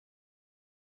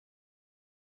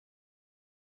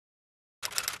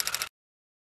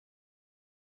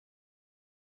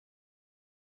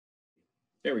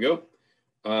There we go.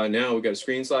 Now we've got a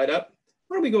screen slide up.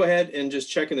 Why don't we go ahead and just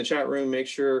check in the chat room, make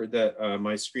sure that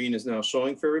my screen is now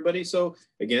showing for everybody. So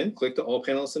again, click to all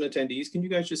panelists and attendees. Can you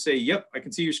guys just say, yep, I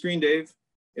can see your screen, Dave,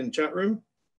 in the chat room?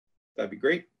 That'd be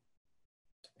great.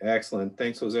 Excellent.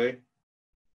 Thanks, Jose.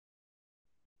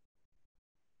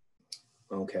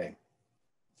 Okay.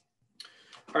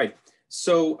 All right.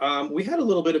 So we had a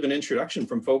little bit of an introduction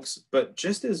from folks, but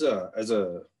just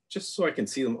just so I can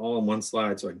see them all in one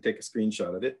slide so I can take a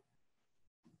screenshot of it,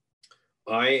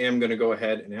 I am going to go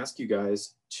ahead and ask you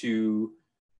guys to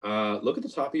look at the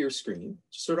top of your screen,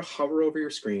 just sort of hover over your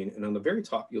screen, and on the very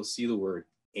top, you'll see the word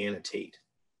annotate,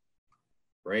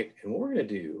 right? And what we're going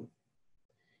to do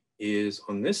is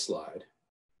on this slide,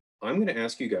 I'm going to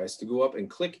ask you guys to go up and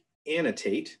click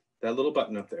annotate, that little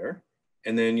button up there,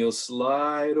 and then you'll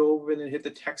slide over and then hit the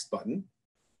text button,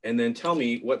 and then tell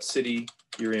me what city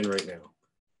you're in right now.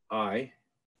 I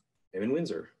am in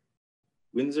Windsor,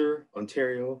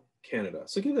 Ontario, Canada.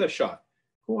 So give it a shot.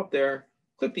 Go up there,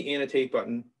 click the annotate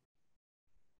button,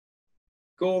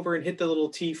 go over and hit the little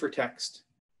T for text,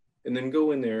 and then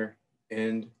go in there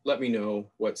and let me know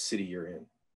what city you're in.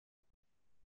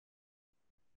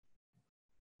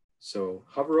 So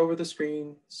hover over the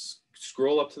screen,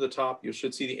 scroll up to the top. You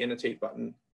should see the annotate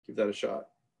button. Give that a shot.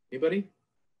 Anybody?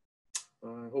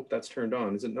 I hope that's turned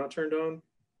on. Is it not turned on?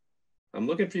 I'm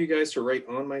looking for you guys to write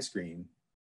on my screen.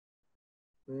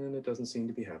 And it doesn't seem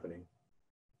to be happening.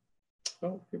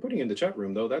 Oh, you're putting it in the chat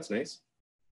room though, that's nice.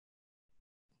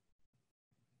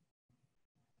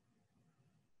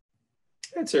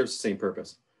 It serves the same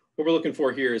purpose. What we're looking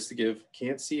for here is to give,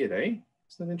 can't see it, eh?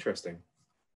 Isn't that interesting?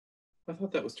 I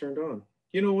thought that was turned on.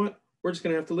 You know what? We're just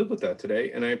gonna have to live with that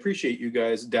today. And I appreciate you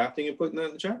guys adapting and putting that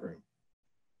in the chat room.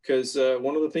 Because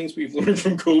one of the things we've learned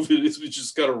from COVID is we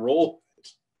just gotta roll.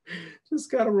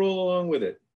 Just gotta roll along with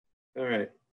it. All right.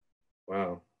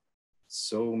 Wow,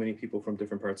 so many people from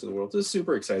different parts of the world. This is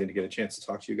super exciting to get a chance to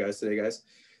talk to you guys today, guys.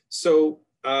 So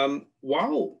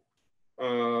while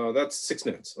that's 6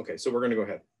 minutes. Okay, so we're gonna go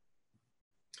ahead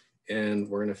and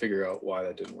we're gonna figure out why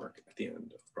that didn't work at the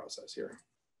end of the process here.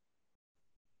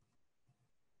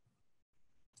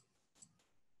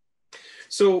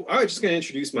 So I'm just gonna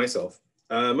introduce myself.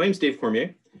 My name's Dave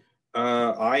Cormier.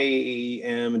 I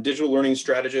am a digital learning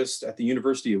strategist at the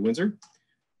University of Windsor.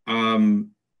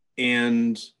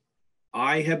 And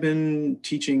I have been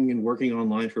teaching and working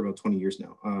online for about 20 years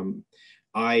now.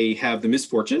 I have the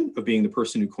misfortune of being the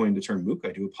person who coined the term MOOC.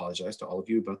 I do apologize to all of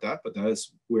you about that, but that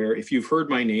is where, if you've heard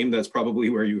my name, that's probably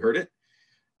where you heard it.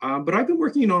 But I've been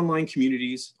working in online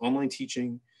communities, online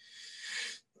teaching,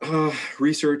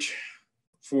 research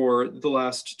for the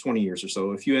last 20 years or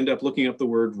so. If you end up looking up the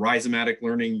word rhizomatic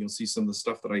learning, you'll see some of the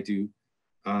stuff that I do.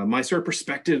 My sort of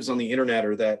perspectives on the internet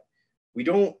are that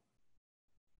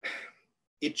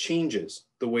it changes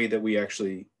the way that we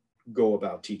actually go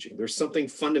about teaching. There's something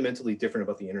fundamentally different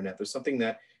about the internet. There's something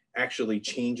that actually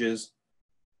changes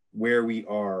where we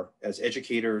are as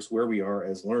educators, where we are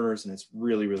as learners, and it's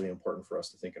really, really important for us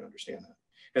to think and understand that.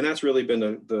 And that's really been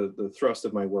the thrust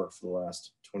of my work for the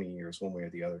last 20 years, one way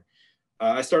or the other.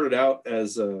 I started out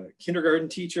as a kindergarten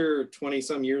teacher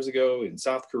 20-some years ago in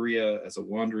South Korea as a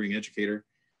wandering educator,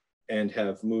 and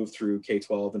have moved through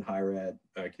K-12 and higher ed,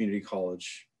 community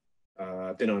college.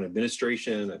 I've been on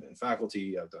administration, I've been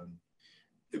faculty, I've done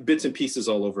bits and pieces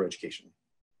all over education.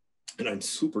 And I'm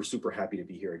super, super happy to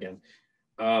be here again.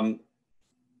 I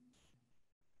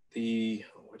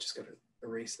just gotta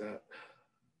erase that.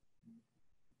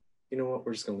 You know what,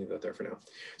 we're just gonna leave that there for now.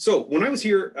 So when I was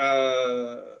here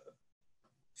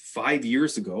 5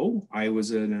 years ago, I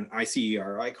was in an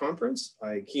ICERI conference.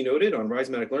 I keynoted on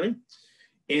rhizomatic learning.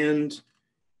 And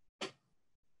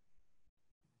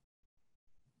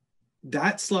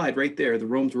that slide right there, the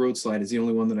Rome to Road slide, is the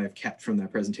only one that I've kept from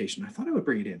that presentation. I thought I would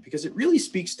bring it in because it really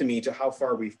speaks to me to how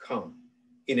far we've come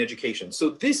in education. So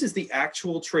this is the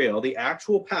actual trail, the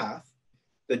actual path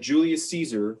that Julius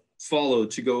Caesar followed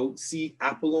to go see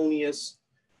Apollonius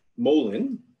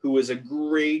Molon, who was a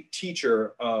great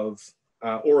teacher of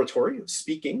oratory, of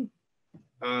speaking,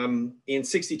 in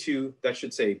 62, that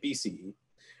should say BCE,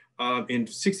 in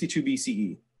 62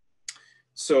 BCE.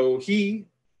 So he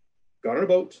got on a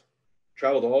boat,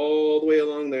 traveled all the way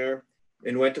along there,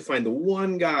 and went to find the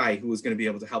one guy who was going to be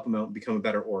able to help him out and become a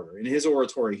better orator. And his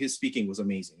oratory, his speaking was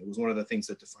amazing. It was one of the things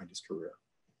that defined his career.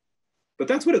 But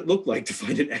that's what it looked like to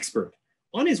find an expert.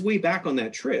 On his way back on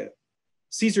that trip,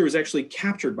 Caesar was actually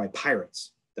captured by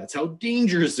pirates. That's how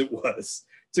dangerous it was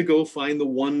to go find the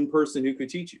one person who could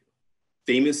teach you.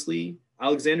 Famously,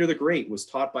 Alexander the Great was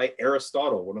taught by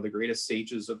Aristotle, one of the greatest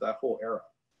sages of that whole era,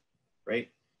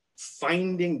 right?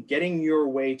 getting your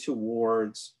way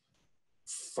towards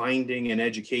finding an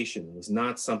education was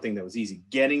not something that was easy.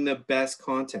 Getting the best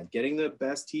content, getting the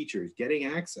best teachers, getting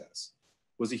access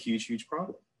was a huge, huge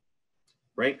problem,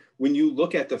 right? When you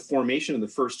look at the formation of the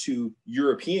first two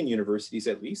European universities,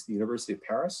 at least, the University of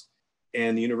Paris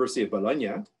and the University of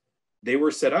Bologna, they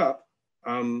were set up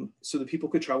so that people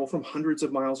could travel from hundreds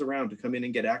of miles around to come in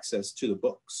and get access to the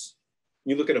books.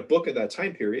 You look at a book at that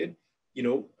time period, you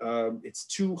know, it's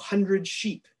 200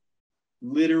 sheep,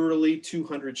 literally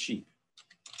 200 sheep.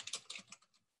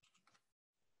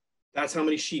 That's how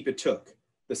many sheep it took,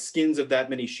 the skins of that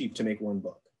many sheep to make one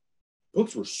book.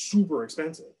 Books were super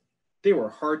expensive. They were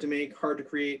hard to make, hard to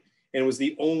create, and it was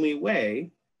the only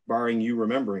way, barring you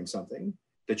remembering something,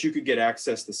 that you could get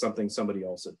access to something somebody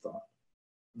else had thought.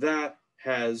 That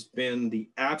has been the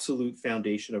absolute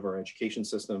foundation of our education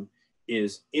system.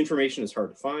 Is information is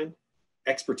hard to find,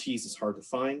 expertise is hard to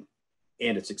find,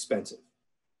 and it's expensive,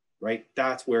 right?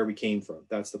 That's where we came from.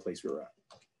 That's the place we were at.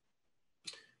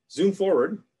 Zoom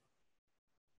forward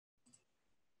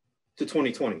to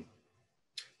 2020.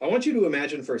 I want you to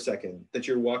imagine for a second that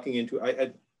you're walking into,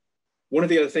 one of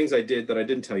the other things I did that I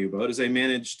didn't tell you about is I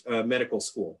managed medical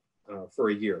school for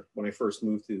a year when I first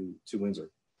moved to Windsor.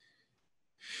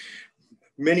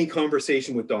 Many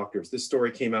conversation with doctors. This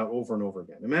story came out over and over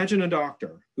again. Imagine a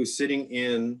doctor who's sitting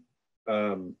in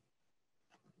a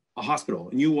hospital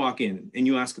and you walk in and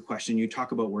you ask a question, you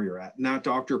talk about where you're at, and that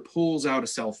doctor pulls out a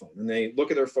cell phone and they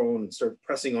look at their phone and start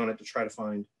pressing on it to try to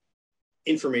find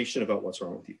information about what's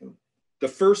wrong with you. The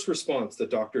first response that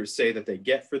doctors say that they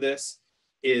get for this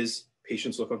is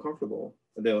patients look uncomfortable,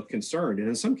 they look concerned, and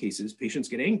in some cases, patients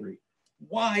get angry.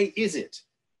 Why is it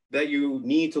that you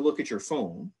need to look at your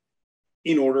phone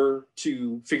in order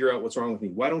to figure out what's wrong with me?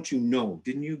 Why don't you know?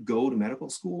 Didn't you go to medical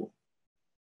school?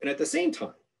 And at the same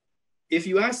time, if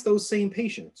you ask those same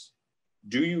patients,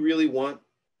 do you really want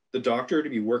the doctor to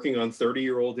be working on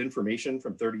 30-year-old information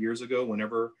from 30 years ago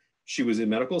whenever she was in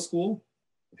medical school?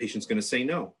 The patient's going to say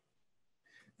no.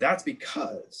 That's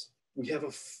because we have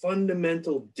a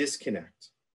fundamental disconnect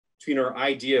between our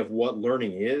idea of what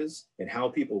learning is and how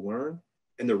people learn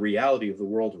and the reality of the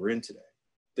world we're in today.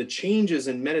 The changes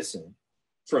in medicine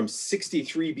from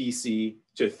 63 BC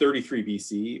to 33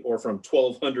 BC, or from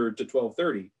 1200 to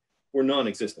 1230, were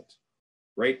non-existent,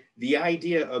 right? The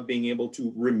idea of being able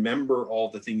to remember all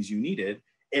the things you needed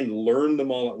and learn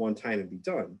them all at one time and be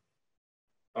done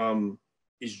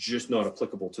is just not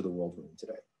applicable to the world we're in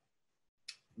today.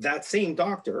 That same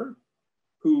doctor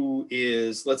who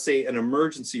is, let's say, an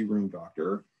emergency room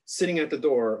doctor, sitting at the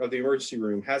door of the emergency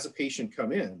room, has a patient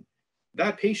come in.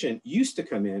 That patient used to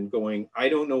come in going, I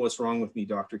don't know what's wrong with me,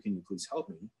 doctor, can you please help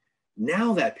me?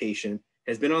 Now that patient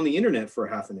has been on the internet for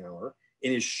half an hour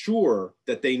and is sure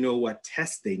that they know what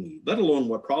test they need, let alone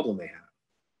what problem they have.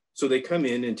 So they come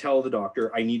in and tell the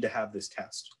doctor, I need to have this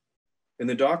test. And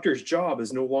the doctor's job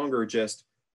is no longer just,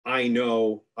 I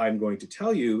know I'm going to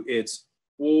tell you, it's,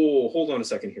 whoa, hold on a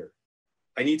second here.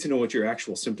 I need to know what your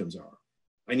actual symptoms are.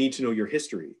 I need to know your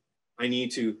history. They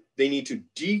need to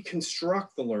deconstruct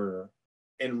the learner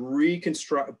and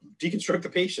deconstruct the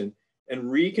patient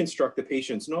and reconstruct the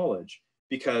patient's knowledge,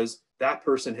 because that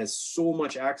person has so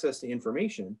much access to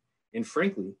information and,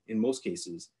 frankly, in most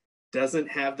cases, doesn't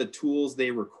have the tools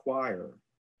they require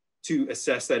to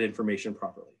assess that information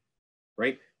properly,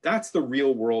 right? That's the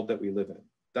real world that we live in.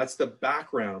 That's the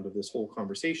background of this whole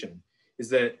conversation, is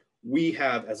that we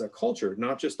have, as a culture,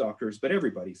 not just doctors, but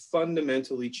everybody,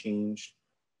 fundamentally changed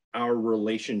our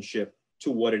relationship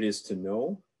to what it is to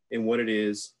know and what it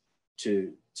is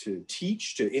to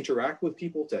teach, to interact with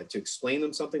people, to explain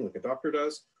them something like a doctor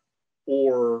does,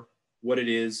 or what it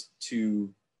is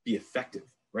to be effective,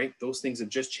 right? Those things have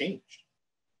just changed.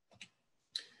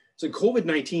 So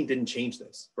COVID-19 didn't change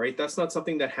this, right? That's not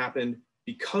something that happened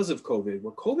because of COVID.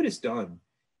 What COVID has done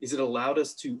is it allowed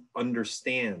us to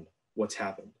understand what's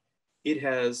happened. It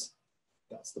has,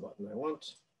 that's the button I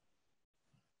want.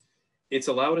 It's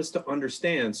allowed us to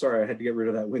understand, sorry, I had to get rid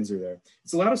of that Windsor there.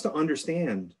 It's allowed us to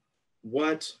understand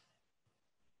what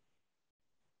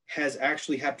has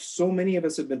actually happened. So many of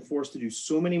us have been forced to do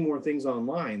so many more things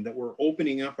online that we're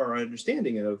opening up our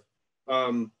understanding of,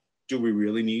 do we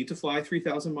really need to fly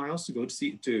 3,000 miles to go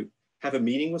to have a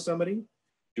meeting with somebody?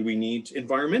 Do we need,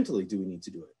 environmentally, do we need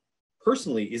to do it?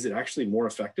 Personally, is it actually more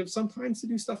effective sometimes to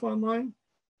do stuff online?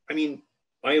 I mean,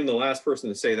 I am the last person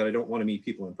to say that I don't want to meet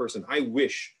people in person. I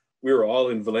wish we were all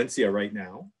in Valencia right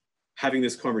now having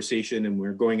this conversation and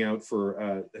we're going out for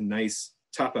a nice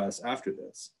tapas after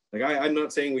this. Like, I'm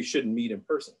not saying we shouldn't meet in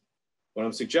person. What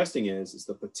I'm suggesting is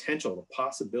the potential, the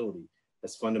possibility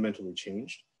has fundamentally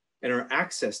changed. and our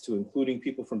access to including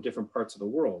people from different parts of the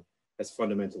world has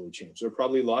fundamentally changed. There are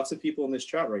probably lots of people in this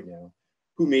chat right now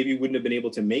who maybe wouldn't have been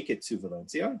able to make it to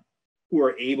Valencia, who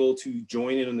are able to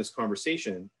join in on this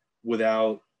conversation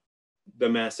without the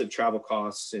massive travel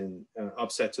costs and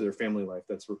upset to their family life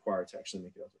that's required to actually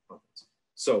make it out to the conference.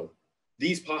 So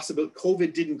these possibilities,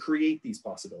 COVID didn't create these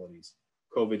possibilities.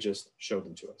 COVID just showed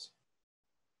them to us.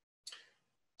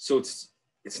 So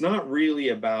it's not really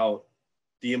about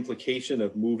the implication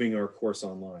of moving our course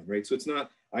online, right? So it's not,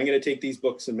 I'm going to take these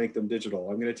books and make them digital.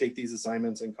 I'm going to take these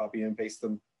assignments and copy and paste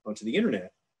them onto the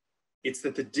internet. It's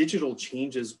that the digital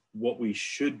changes what we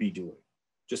should be doing.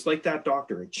 Just like that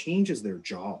doctor, it changes their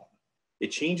job. It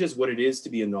changes what it is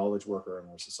to be a knowledge worker in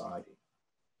our society.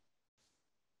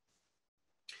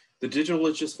 The digital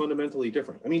is just fundamentally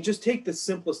different. I mean, just take the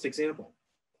simplest example.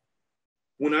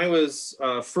 When I was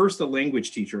first a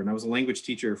language teacher, and I was a language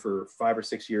teacher for 5 or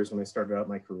 6 years when I started out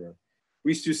my career,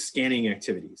 we used to do scanning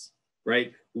activities,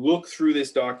 right? Look through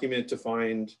this document to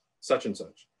find such and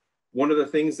such. One of the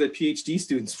things that PhD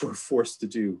students were forced to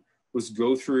do was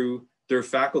go through their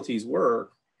faculty's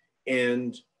work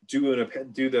and do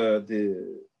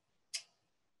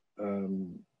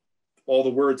all the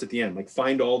words at the end, like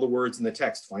find all the words in the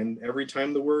text, find every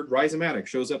time the word rhizomatic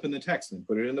shows up in the text and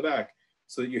put it in the back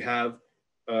so that you have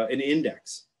an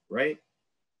index, right?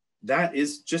 That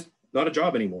is just not a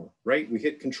job anymore, right? We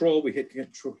hit control, we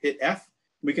hit F,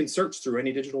 we can search through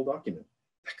any digital document.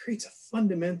 That creates a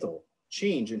fundamental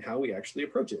change in how we actually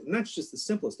approach it. And that's just the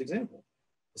simplest example.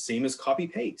 The same as copy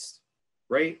paste,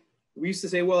 right? We used to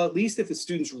say, well, at least if the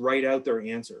students write out their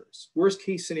answers, worst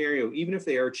case scenario, even if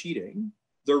they are cheating,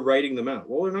 they're writing them out.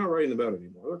 Well, they're not writing them out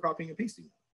anymore. They're copying and pasting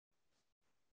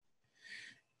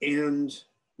them. And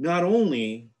not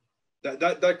only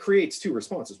that creates two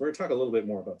responses. We're going to talk a little bit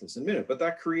more about this in a minute, but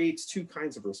that creates two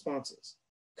kinds of responses.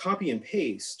 Copy and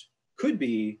paste could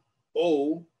be,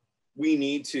 oh, we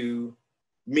need to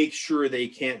make sure they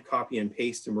can't copy and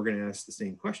paste and we're going to ask the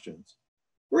same questions.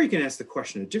 Or you can ask the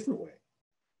question a different way.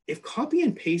 If copy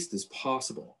and paste is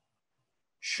possible,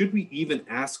 should we even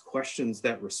ask questions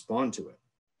that respond to it,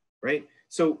 right?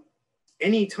 So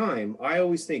anytime, I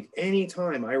always think,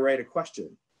 anytime I write a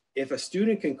question, if a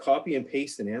student can copy and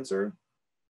paste an answer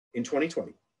in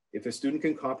 2020, if a student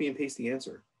can copy and paste the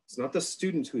answer, it's not the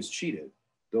student who's cheated,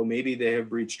 though maybe they have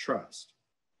breached trust.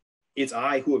 It's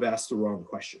I who have asked the wrong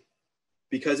question.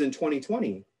 Because in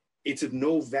 2020, it's of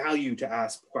no value to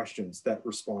ask questions that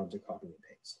respond to copy and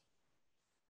paste.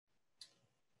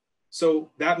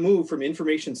 So that move from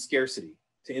information scarcity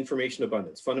to information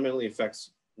abundance fundamentally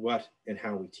affects what and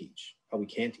how we teach, how we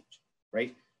can teach,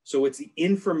 right? So it's the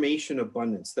information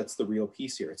abundance that's the real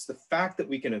piece here. It's the fact that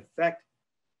we can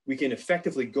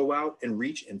effectively go out and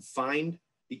reach and find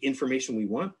the information we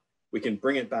want. We can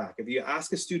bring it back. If you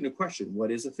ask a student a question, what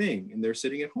is a thing? And they're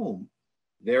sitting at home,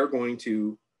 they're going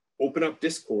to open up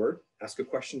Discord, ask a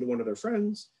question to one of their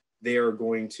friends. They are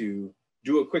going to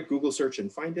do a quick Google search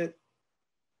and find it.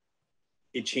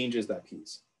 It changes that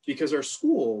piece. Because our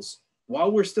schools,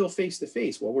 while we're still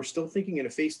face-to-face, while we're still thinking in a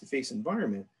face-to-face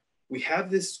environment, we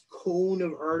have this cone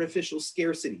of artificial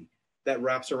scarcity that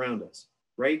wraps around us,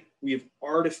 right? We have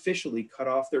artificially cut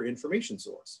off their information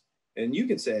source. And you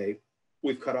can say,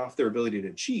 we've cut off their ability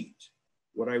to cheat.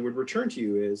 What I would return to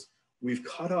you is, we've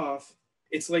cut off,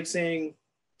 it's like saying,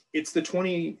 it's the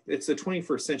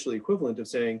 21st century equivalent of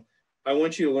saying, I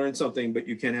want you to learn something, but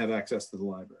you can't have access to the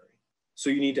library. So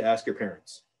you need to ask your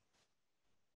parents.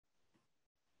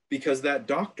 Because that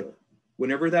doctor,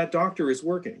 whenever that doctor is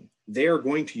working, they are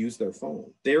going to use their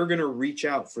phone. They're going to reach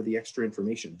out for the extra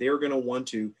information. They're going to want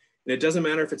to, and it doesn't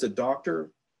matter if it's a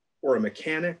doctor or a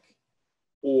mechanic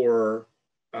or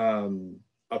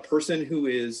a person who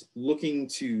is looking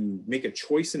to make a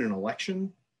choice in an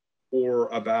election or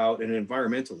about an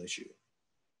environmental issue.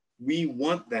 We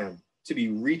want them to be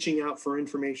reaching out for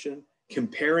information,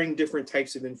 comparing different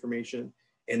types of information,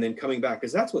 and then coming back,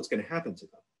 because that's what's going to happen to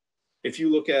them. If you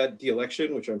look at the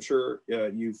election, which I'm sure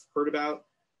you've heard about,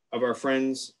 of our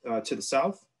friends to the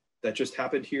south, that just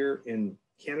happened here in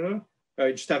Canada,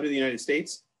 just happened in the United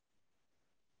States,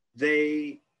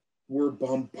 they were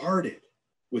bombarded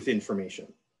with information.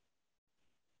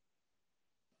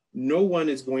 No one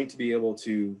is going to be able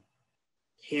to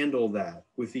handle that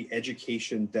with the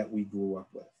education that we grew up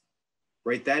with,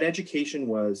 right? That education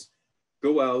was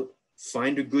go out,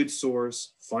 find a good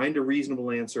source, find a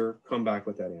reasonable answer, come back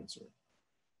with that answer.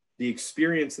 The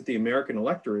experience that the American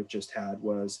electorate just had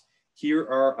was, here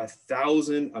are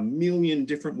 1,000, 1,000,000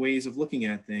 different ways of looking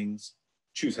at things,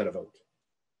 choose how to vote.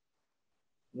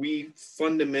 We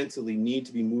fundamentally need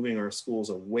to be moving our schools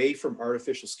away from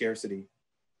artificial scarcity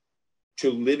to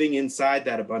living inside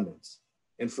that abundance.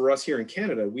 And for us here in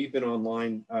Canada, we've been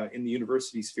online in the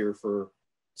university sphere for,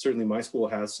 certainly my school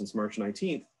has since March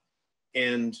 19th.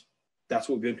 And that's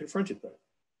what we've been confronted with,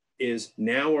 is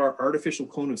now our artificial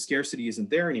cone of scarcity isn't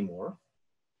there anymore.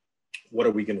 What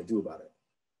are we going to do about it,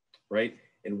 right?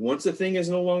 And once a thing is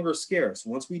no longer scarce,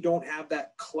 once we don't have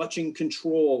that clutching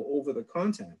control over the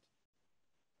content,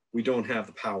 we don't have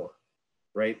the power,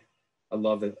 right? I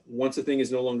love that. Once a thing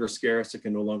is no longer scarce, it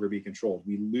can no longer be controlled.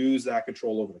 We lose that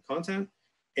control over the content,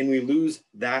 and we lose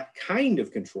that kind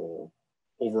of control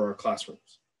over our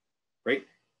classrooms, right?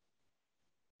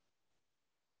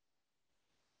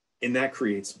 And that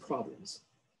creates problems,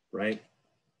 right?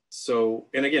 So,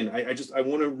 and again, I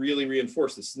want to really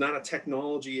reinforce this. It's not a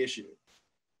technology issue.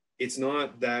 It's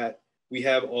not that we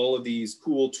have all of these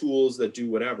cool tools that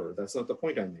do whatever. That's not the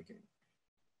point I'm making.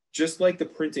 Just like the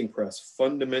printing press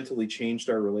fundamentally changed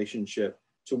our relationship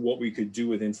to what we could do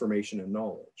with information and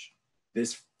knowledge.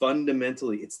 This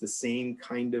fundamentally, it's the same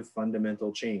kind of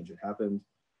fundamental change. It happened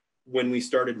when we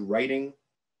started writing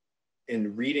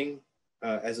and reading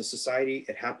as a society.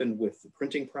 It happened with the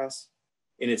printing press,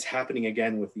 and it's happening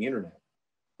again with the internet,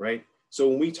 right? So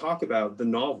when we talk about the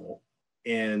novel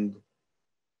and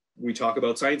we talk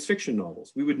about science fiction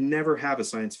novels, we would never have a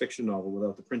science fiction novel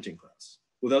without the printing press.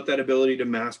 Without that ability to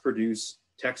mass produce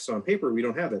text on paper, we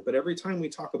don't have it. But every time we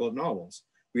talk about novels,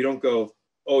 we don't go,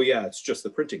 oh yeah, it's just the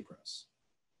printing press.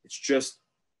 It's just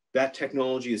that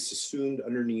technology is assumed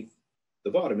underneath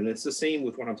the bottom. And it's the same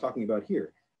with what I'm talking about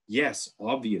here. Yes,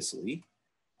 obviously,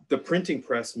 the printing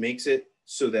press makes it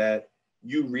so that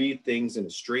you read things in a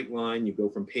straight line, you go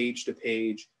from page to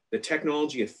page. The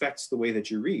technology affects the way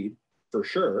that you read, for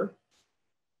sure.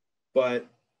 But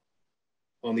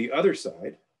on the other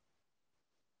side,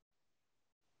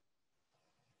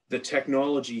 the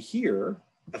technology here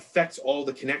affects all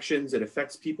the connections. It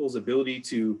affects people's ability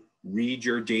to read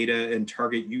your data and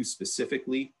target you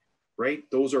specifically, right?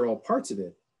 Those are all parts of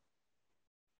it.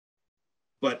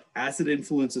 But as it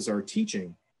influences our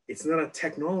teaching, it's not a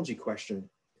technology question,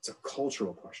 it's a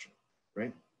cultural question,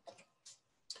 right?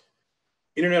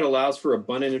 Internet allows for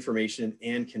abundant information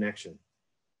and connection,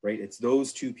 right? It's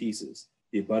those two pieces.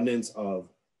 The abundance of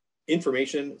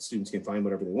information, students can find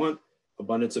whatever they want.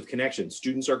 Abundance of connection.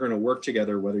 Students are going to work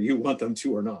together whether you want them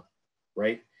to or not,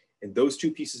 right? And those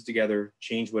two pieces together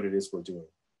change what it is we're doing.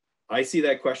 I see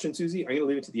that question, Susie. I'm going to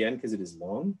leave it to the end because it is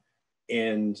long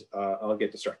and I'll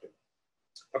get distracted.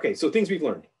 Okay, so things we've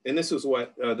learned. And this is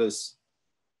what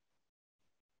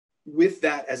with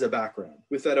that as a background,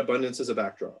 with that abundance as a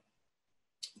backdrop,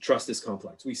 trust is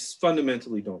complex. We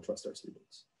fundamentally don't trust our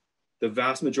students. The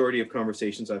vast majority of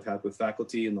conversations I've had with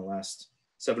faculty in the last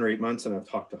 7 or 8 months, and I've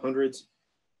talked to hundreds,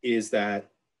 is that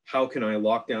how can I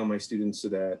lock down my students so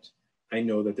that I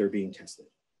know that they're being tested?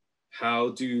 How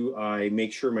do I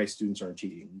make sure my students aren't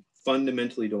cheating?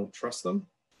 Fundamentally don't trust them.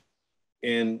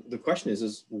 And the question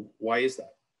is why is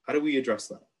that? How do we address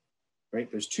that? Right?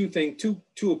 There's two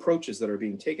approaches that are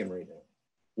being taken right now.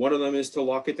 One of them is to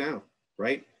lock it down,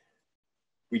 right?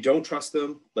 We don't trust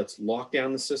them. Let's lock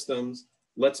down the systems.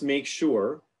 Let's make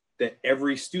sure that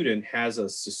every student has a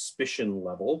suspicion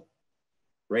level,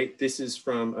 right? This is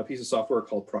from a piece of software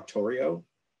called Proctorio.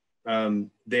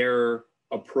 Their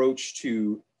approach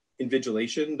to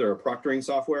invigilation, their proctoring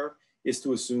software, is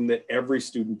to assume that every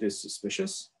student is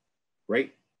suspicious,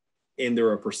 right? And there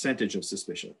are a percentage of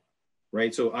suspicion,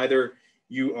 right? So either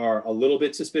you are a little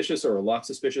bit suspicious or a lot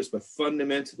suspicious, but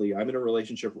fundamentally, I'm in a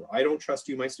relationship where I don't trust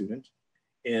you, my student,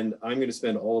 and I'm going to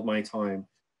spend all of my time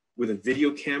with a video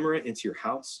camera into your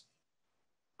house.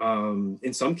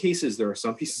 In some cases, there are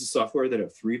some pieces of software that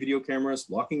have 3 video cameras,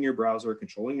 locking your browser,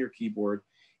 controlling your keyboard,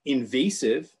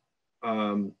 invasive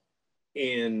in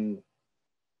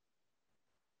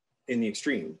the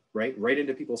extreme, right? Right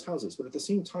into people's houses. But at the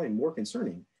same time, more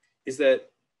concerning is that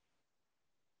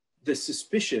the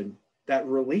suspicion, that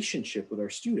relationship with our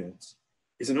students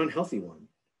is an unhealthy one.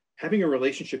 Having a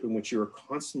relationship in which you're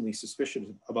constantly suspicious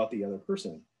about the other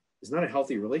person is not a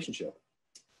healthy relationship.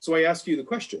 So I ask you the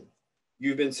question.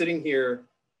 You've been sitting here,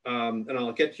 and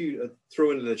I'll get you to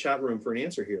throw into the chat room for an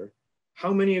answer here.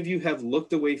 How many of you have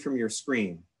looked away from your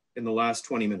screen in the last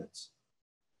 20 minutes?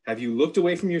 Have you looked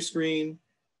away from your screen?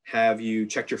 Have you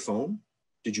checked your phone?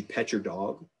 Did you pet your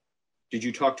dog? Did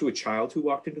you talk to a child who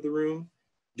walked into the room?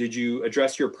 Did you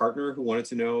address your partner who wanted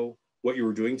to know what you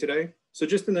were doing today? So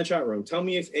just in the chat room, tell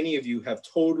me if any of you have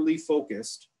totally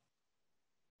focused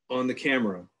on the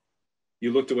camera.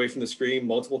 You looked away from the screen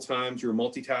multiple times, you were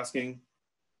multitasking.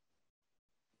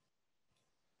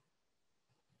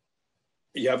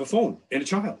 You have a phone and a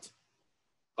child.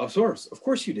 Of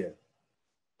course you did.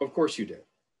 Of course you did.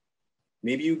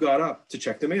 Maybe you got up to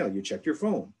check the mail, you checked your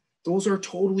phone. Those are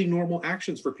totally normal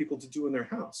actions for people to do in their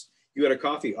house. You had a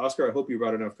coffee. Oscar, I hope you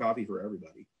brought enough coffee for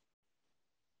everybody.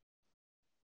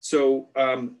 So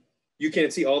you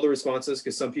can't see all the responses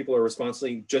because some people are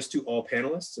responding just to all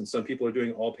panelists and some people are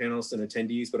doing all panelists and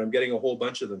attendees, but I'm getting a whole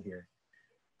bunch of them here.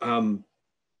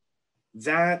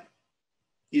 That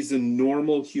is a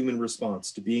normal human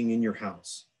response to being in your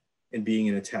house and being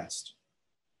in a test.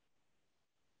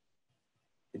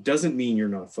 It doesn't mean you're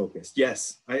not focused.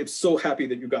 Yes, I am so happy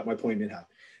that you got my point, Midhat.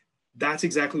 That's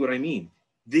exactly what I mean.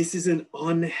 This is an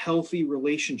unhealthy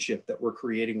relationship that we're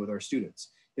creating with our students.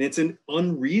 And it's an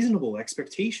unreasonable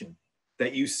expectation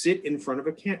that you sit in front of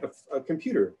a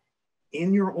computer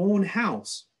in your own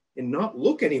house and not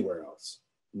look anywhere else,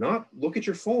 not look at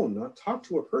your phone, not talk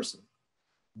to a person.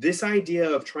 This idea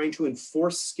of trying to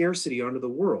enforce scarcity onto the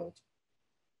world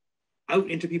out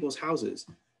into people's houses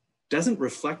doesn't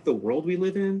reflect the world we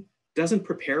live in, doesn't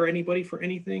prepare anybody for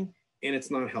anything, and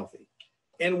it's not healthy.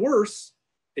 And worse,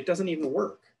 it doesn't even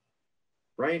work,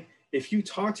 right? If you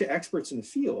talk to experts in the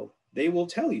field, they will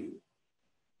tell you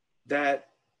that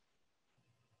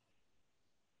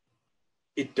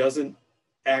it doesn't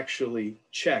actually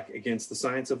check against the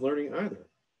science of learning either.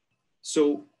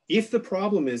 So if the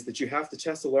problem is that you have to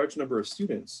test a large number of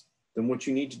students, then what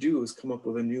you need to do is come up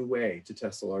with a new way to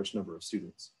test a large number of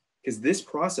students. Because this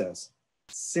process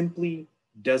simply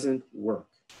doesn't work.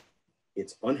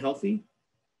 It's unhealthy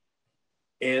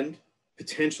and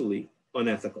potentially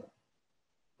unethical,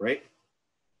 right?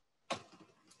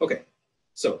 Okay,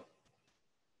 so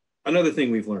another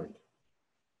thing we've learned.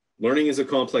 Learning is a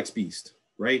complex beast,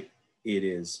 right? It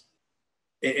is.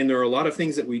 And there are a lot of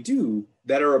things that we do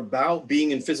that are about being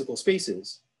in physical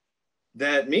spaces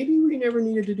that maybe we never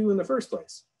needed to do in the first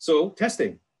place. So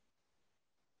testing.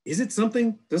 Is it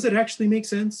something, does it actually make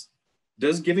sense?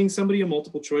 Does giving somebody a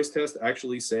multiple choice test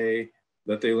actually say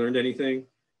that they learned anything?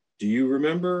 Do you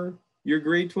remember your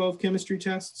grade 12 chemistry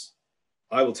tests?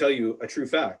 I will tell you a true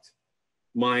fact.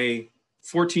 My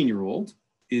 14-year-old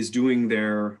is doing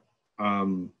their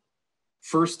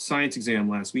first science exam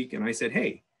last week. And I said,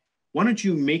 hey, why don't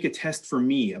you make a test for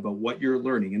me about what you're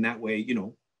learning? And that way, you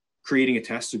know, creating a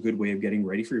test is a good way of getting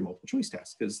ready for your multiple choice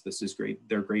test because this is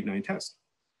their grade 9 test.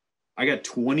 I got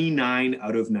 29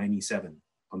 out of 97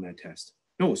 on that test.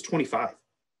 No, it was 25.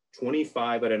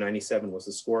 25 out of 97 was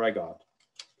the score I got.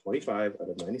 25 out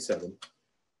of 97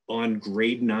 on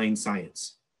grade 9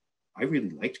 science. I really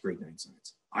liked grade 9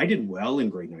 science. I did well in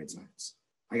grade 9 science.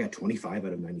 I got 25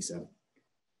 out of 97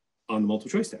 on the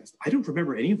multiple choice test. I don't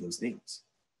remember any of those things.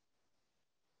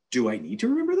 Do I need to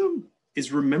remember them?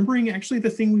 Is remembering actually the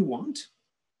thing we want?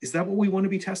 Is that what we want to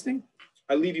be testing?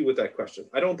 I leave you with that question.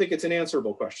 I don't think it's an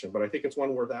answerable question, but I think it's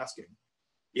one worth asking.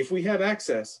 If we have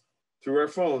access through our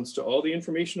phones to all the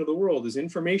information of the world, is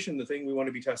information the thing we want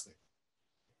to be testing?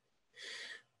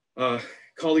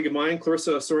 Colleague of mine,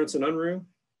 Clarissa Sorensen-Unruh,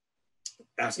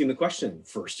 asking the question,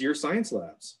 first year science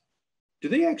labs, do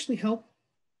they actually help?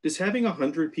 Does having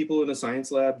 100 people in a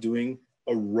science lab doing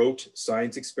a rote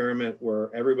science experiment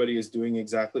where everybody is doing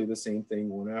exactly the same thing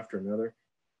one after another,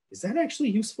 is that actually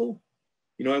useful?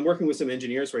 You know, I'm working with some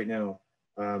engineers right now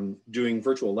doing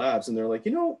virtual labs, and they're like,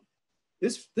 you know,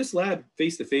 this lab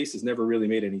face-to-face has never really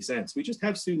made any sense. We just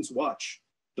have students watch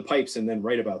the pipes and then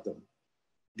write about them.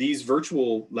 These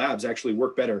virtual labs actually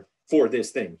work better for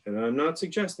this thing. And I'm not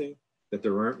suggesting that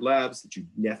there aren't labs that you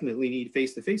definitely need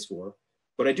face-to-face for,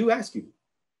 but I do ask you,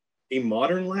 a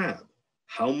modern lab,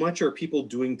 how much are people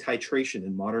doing titration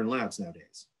in modern labs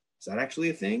nowadays? Is that actually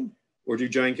a thing? Or do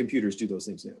giant computers do those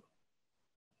things now?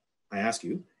 I ask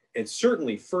you, and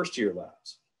certainly first year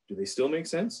labs, do they still make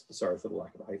sense? Sorry for the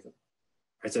lack of a hyphen.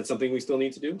 Is that something we still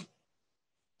need to do?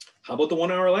 How about the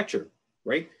 1 hour lecture,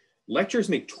 right? Lectures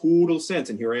make total sense.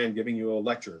 And here I am giving you a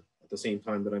lecture at the same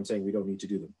time that I'm saying we don't need to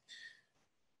do them.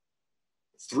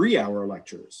 3 hour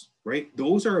lectures, right?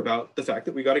 Those are about the fact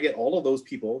that we got to get all of those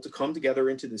people to come together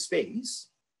into the space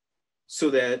so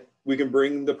that we can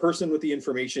bring the person with the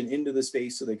information into the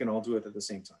space so they can all do it at the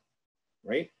same time,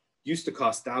 right? Used to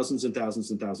cost thousands and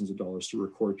thousands and thousands of dollars to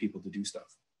record people to do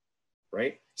stuff,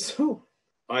 right? So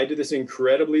I did this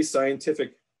incredibly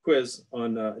scientific quiz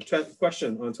on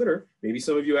question on Twitter. Maybe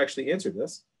some of you actually answered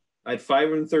this. I had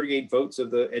 538 votes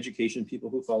of the education people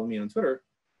who follow me on Twitter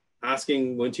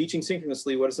asking, when teaching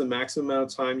synchronously, what is the maximum amount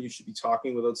of time you should be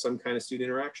talking without some kind of student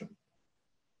interaction?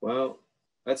 Well,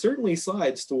 that certainly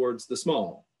slides towards the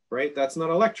small, right? That's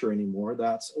not a lecture anymore,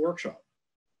 that's a workshop,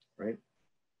 right?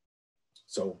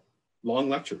 So long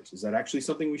lectures, is that actually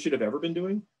something we should have ever been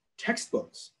doing?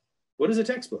 Textbooks. What is a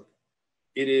textbook?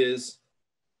 It is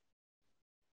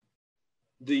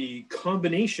the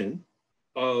combination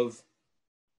of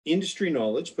industry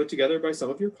knowledge put together by some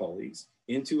of your colleagues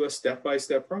into a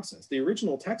step-by-step process. The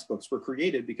original textbooks were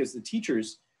created because the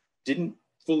teachers didn't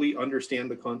fully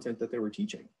understand the content that they were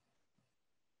teaching.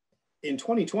 In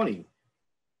 2020,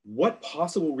 what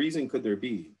possible reason could there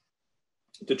be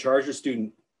to charge a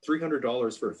student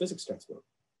 $300 for a physics textbook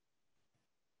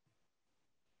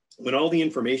when all the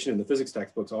information in the physics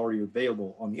textbooks are already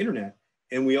available on the internet,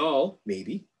 and we all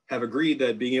maybe have agreed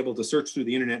that being able to search through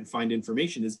the internet and find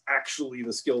information is actually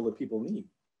the skill that people need?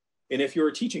 And if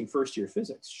you're teaching first year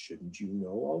physics, shouldn't you know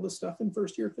all the stuff in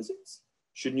first year physics?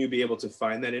 Shouldn't you be able to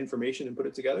find that information and put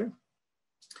it together?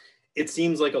 It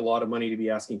seems like a lot of money to be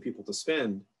asking people to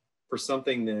spend for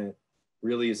something that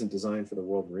really isn't designed for the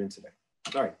world we're in today.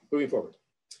 All right, moving forward.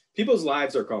 People's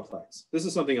lives are complex. This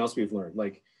is something else we've learned.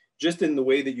 Like, just in the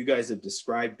way that you guys have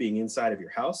described being inside of your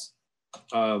house,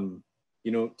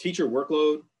 you know, teacher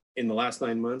workload in the last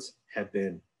 9 months have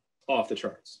been off the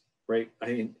charts, right? I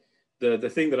mean, the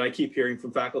thing that I keep hearing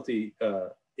from faculty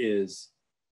is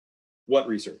what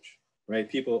research, right?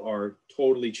 People are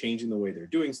totally changing the way they're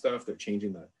doing stuff. They're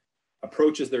changing the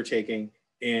approaches they're taking,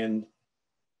 and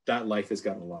that life has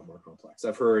gotten a lot more complex.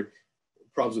 I've heard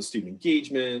problems with student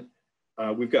engagement.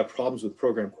 We've got problems with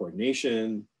program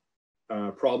coordination,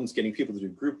 problems getting people to do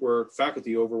group work,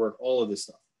 faculty overwork, all of this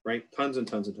stuff, right? Tons and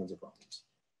tons and tons of problems.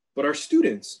 But our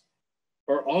students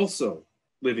are also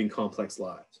living complex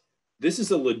lives. This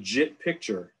is a legit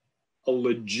picture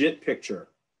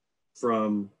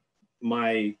from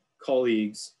my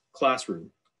colleague's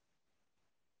classroom.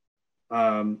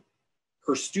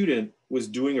 Her student was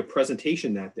doing a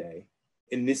presentation that day,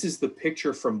 and this is the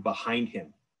picture from behind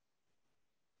him.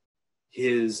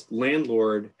 His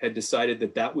landlord had decided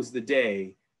that that was the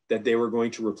day that they were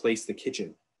going to replace the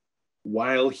kitchen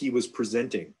while he was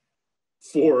presenting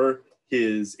for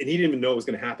his, and he didn't even know it was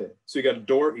going to happen. So he got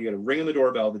a ring on the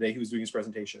doorbell the day he was doing his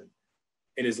presentation,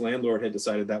 and his landlord had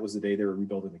decided that was the day they were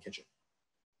rebuilding the kitchen.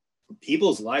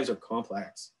 People's lives are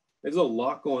complex. There's a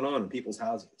lot going on in people's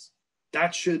houses.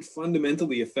 That should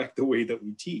fundamentally affect the way that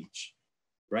we teach,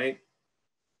 right?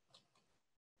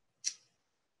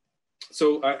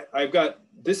 So I've got,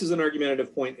 this is an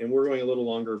argumentative point, and we're going a little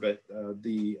longer, but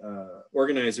the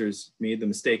organizers made the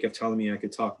mistake of telling me I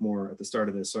could talk more at the start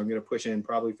of this. So I'm going to push in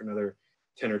probably for another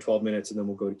 10 or 12 minutes, and then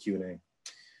we'll go to Q&A.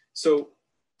 So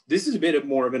this is a bit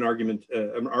more of an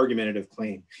argumentative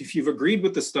claim. If you've agreed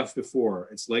with the stuff before,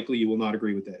 it's likely you will not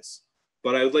agree with this.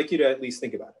 But I would like you to at least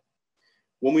think about it.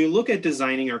 When we look at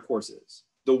designing our courses,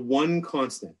 the one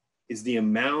constant is the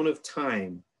amount of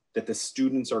time that the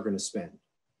students are going to spend.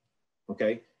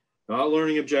 Okay, not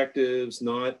learning objectives,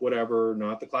 not whatever,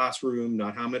 not the classroom,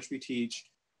 not how much we teach,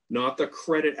 not the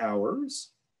credit hours,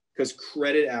 because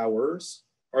credit hours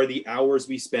are the hours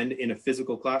we spend in a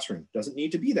physical classroom. Doesn't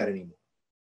need to be that anymore,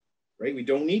 right? We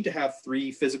don't need to have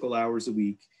 3 physical hours a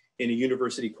week in a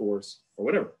university course or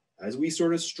whatever. As we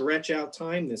sort of stretch out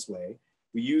time this way,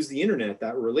 we use the internet,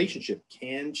 that relationship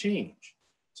can change.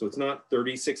 So it's not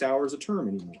 36 hours a term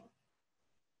anymore.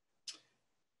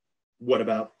 What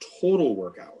about total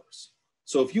work hours?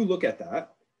 So if you look at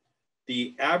that,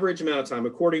 the average amount of time,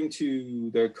 according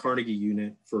to the Carnegie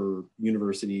unit for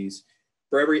universities,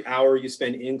 for every hour you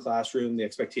spend in classroom, the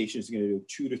expectation is going to do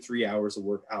 2 to 3 hours of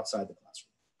work outside the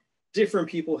classroom. Different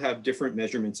people have different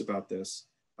measurements about this.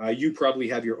 You probably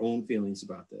have your own feelings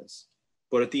about this.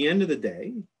 But at the end of the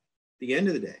day,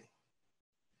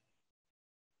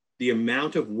 the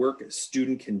amount of work a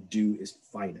student can do is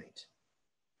finite.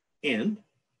 And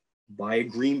by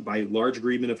large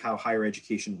agreement of how higher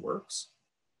education works,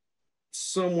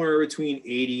 somewhere between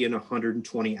 80 and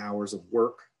 120 hours of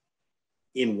work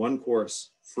in one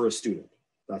course for a student.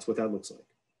 That's what that looks like.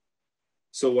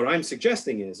 So what I'm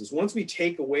suggesting is once we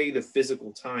take away the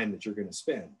physical time that you're going to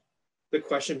spend, the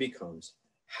question becomes,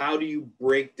 how do you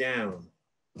break down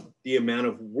the amount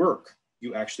of work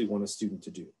you actually want a student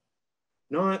to do?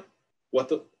 Not what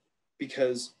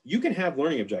because you can have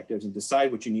learning objectives and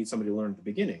decide what you need somebody to learn at the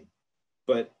beginning,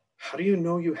 but how do you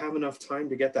know you have enough time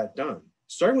to get that done?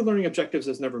 Starting with learning objectives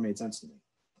has never made sense to me,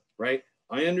 right?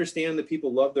 I understand that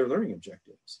people love their learning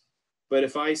objectives, but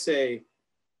if I say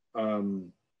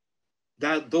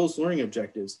that those learning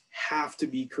objectives have to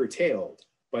be curtailed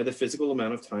by the physical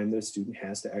amount of time that a student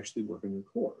has to actually work on your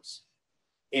course.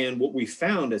 And what we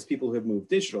found as people who have moved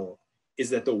digital is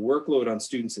that the workload on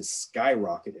students has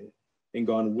skyrocketed and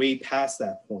gone way past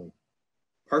that point,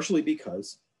 partially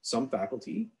because some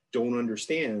faculty don't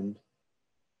understand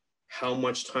how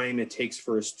much time it takes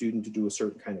for a student to do a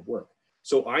certain kind of work.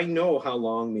 So I know how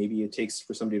long maybe it takes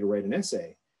for somebody to write an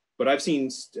essay, but I've seen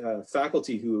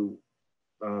faculty who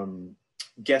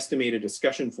guesstimate a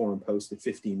discussion forum post at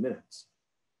 15 minutes.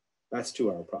 That's a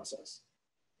 2-hour process.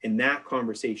 In that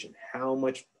conversation, how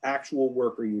much actual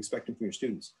work are you expecting from your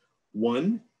students?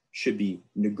 One, should be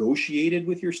negotiated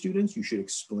with your students. You should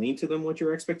explain to them what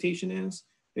your expectation is.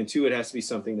 And two, it has to be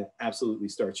something that absolutely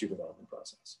starts your development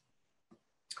process.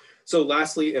 So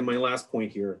lastly, and my last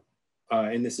point here,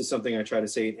 and this is something I try to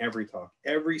say in every talk,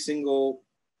 every single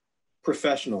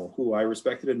professional who I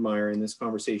respect and admire in this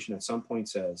conversation at some point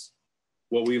says,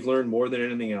 what we've learned more than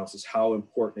anything else is how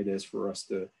important it is for us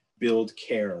to build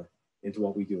care into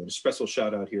what we do. And a special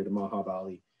shout out here to Mahab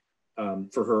Ali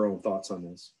for her own thoughts on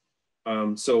this.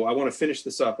 So I want to finish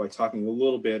this up by talking a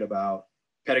little bit about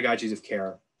pedagogies of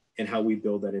care and how we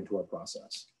build that into our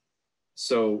process.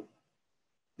 So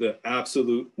the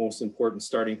absolute most important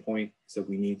starting point is that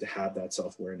we need to have that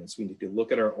self-awareness. We need to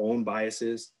look at our own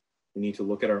biases. We need to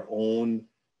look at our own.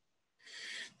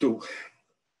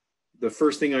 The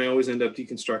first thing I always end up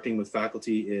deconstructing with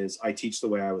faculty is I teach the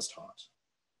way I was taught,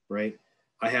 right?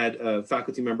 I had a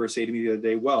faculty member say to me the other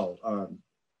day, well,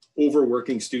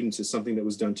 overworking students is something that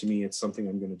was done to me. It's something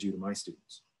I'm going to do to my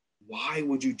students. Why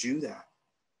would you do that?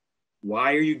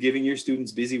 Why are you giving your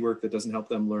students busy work that doesn't help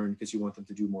them learn because you want them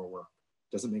to do more work?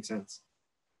 Doesn't make sense.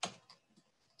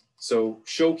 So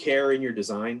show care in your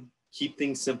design, keep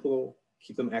things simple,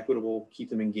 keep them equitable, keep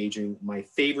them engaging. My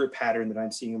favorite pattern that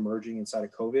I'm seeing emerging inside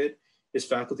of COVID is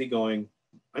faculty going,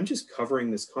 I'm just covering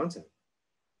this content.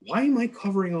 Why am I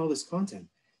covering all this content?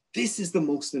 This is the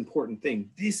most important thing.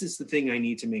 This is the thing I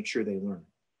need to make sure they learn.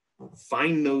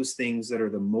 Find those things that are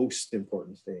the most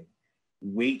important thing.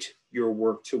 Weight your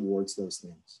work towards those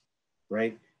things,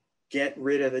 right? Get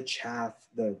rid of the chaff,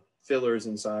 the fillers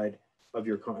inside of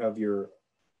your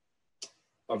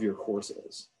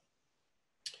courses.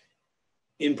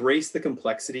 Embrace the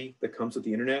complexity that comes with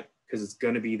the internet because it's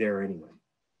going to be there anyway,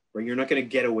 right? You're not going to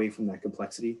get away from that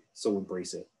complexity, so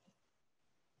embrace it.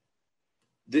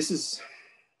 This is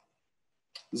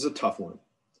a tough one.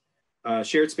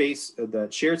 Shared space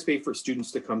for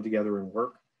students to come together and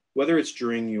work, whether it's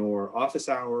during your office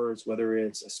hours, whether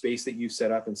it's a space that you've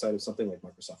set up inside of something like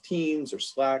Microsoft Teams or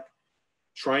Slack.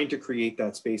 Trying to create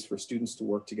that space for students to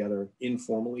work together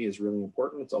informally is really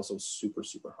important. It's also super,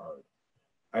 super hard.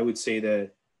 I would say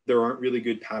that there aren't really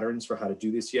good patterns for how to do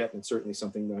this yet. And it's certainly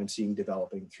something that I'm seeing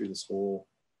developing through this whole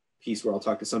piece where I'll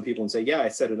talk to some people and say, yeah, I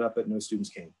set it up, but no students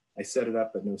came. I set it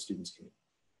up, but no students came.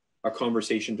 A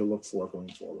conversation to look for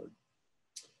going forward.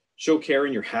 Show care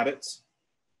in your habits.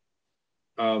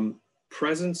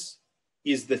 Presence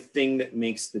is the thing that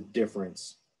makes the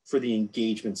difference for the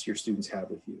engagements your students have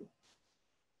with you.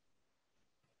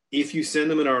 If you send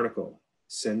them an article,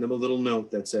 send them a little note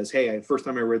that says, hey, first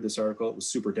time I read this article, it was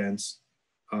super dense.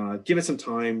 Give it some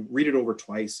time, read it over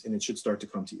twice, and it should start to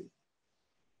come to you.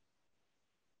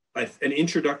 An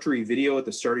introductory video at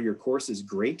the start of your course is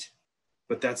great,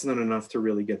 but that's not enough to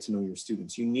really get to know your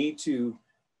students. You need to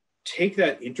take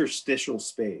that interstitial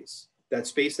space, that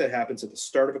space that happens at the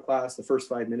start of a class, the first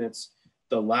 5 minutes,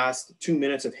 the last 2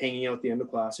 minutes of hanging out at the end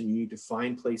of class, and you need to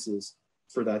find places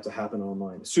for that to happen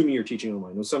online, assuming you're teaching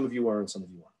online. Well, some of you are and some of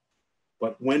you aren't.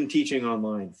 But when teaching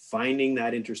online, finding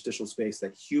that interstitial space,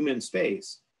 that human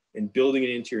space, and building it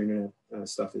into your internet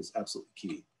stuff is absolutely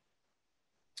key.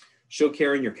 Show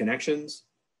care in your connections.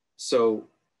 So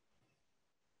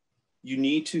you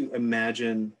need to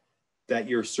imagine that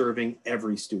you're serving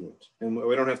every student. And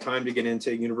we don't have time to get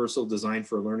into universal design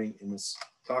for learning in this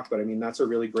talk, but I mean, that's a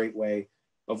really great way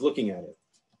of looking at it,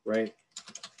 right?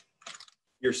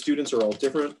 Your students are all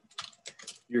different.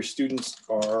 Your students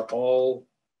are all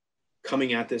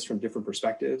coming at this from different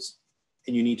perspectives,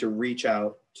 and you need to reach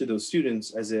out to those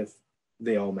students as if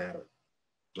they all matter,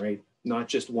 right? Not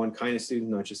just one kind of student,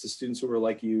 not just the students who are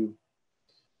like you,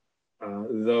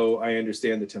 though I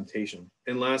understand the temptation.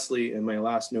 And lastly, and my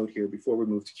last note here before we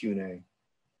move to Q&A,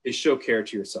 is show care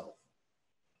to yourself,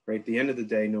 right? At the end of the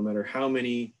day, no matter how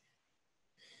long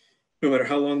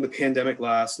the pandemic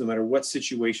lasts, no matter what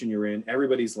situation you're in,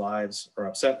 everybody's lives are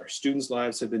upset. Our students'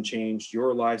 lives have been changed.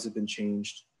 Your lives have been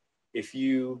changed. If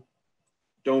you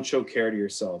don't show care to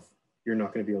yourself, you're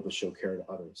not going to be able to show care to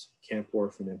others. Can't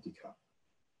pour from an empty cup.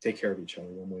 Take care of each other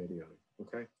one way or the other,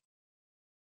 okay?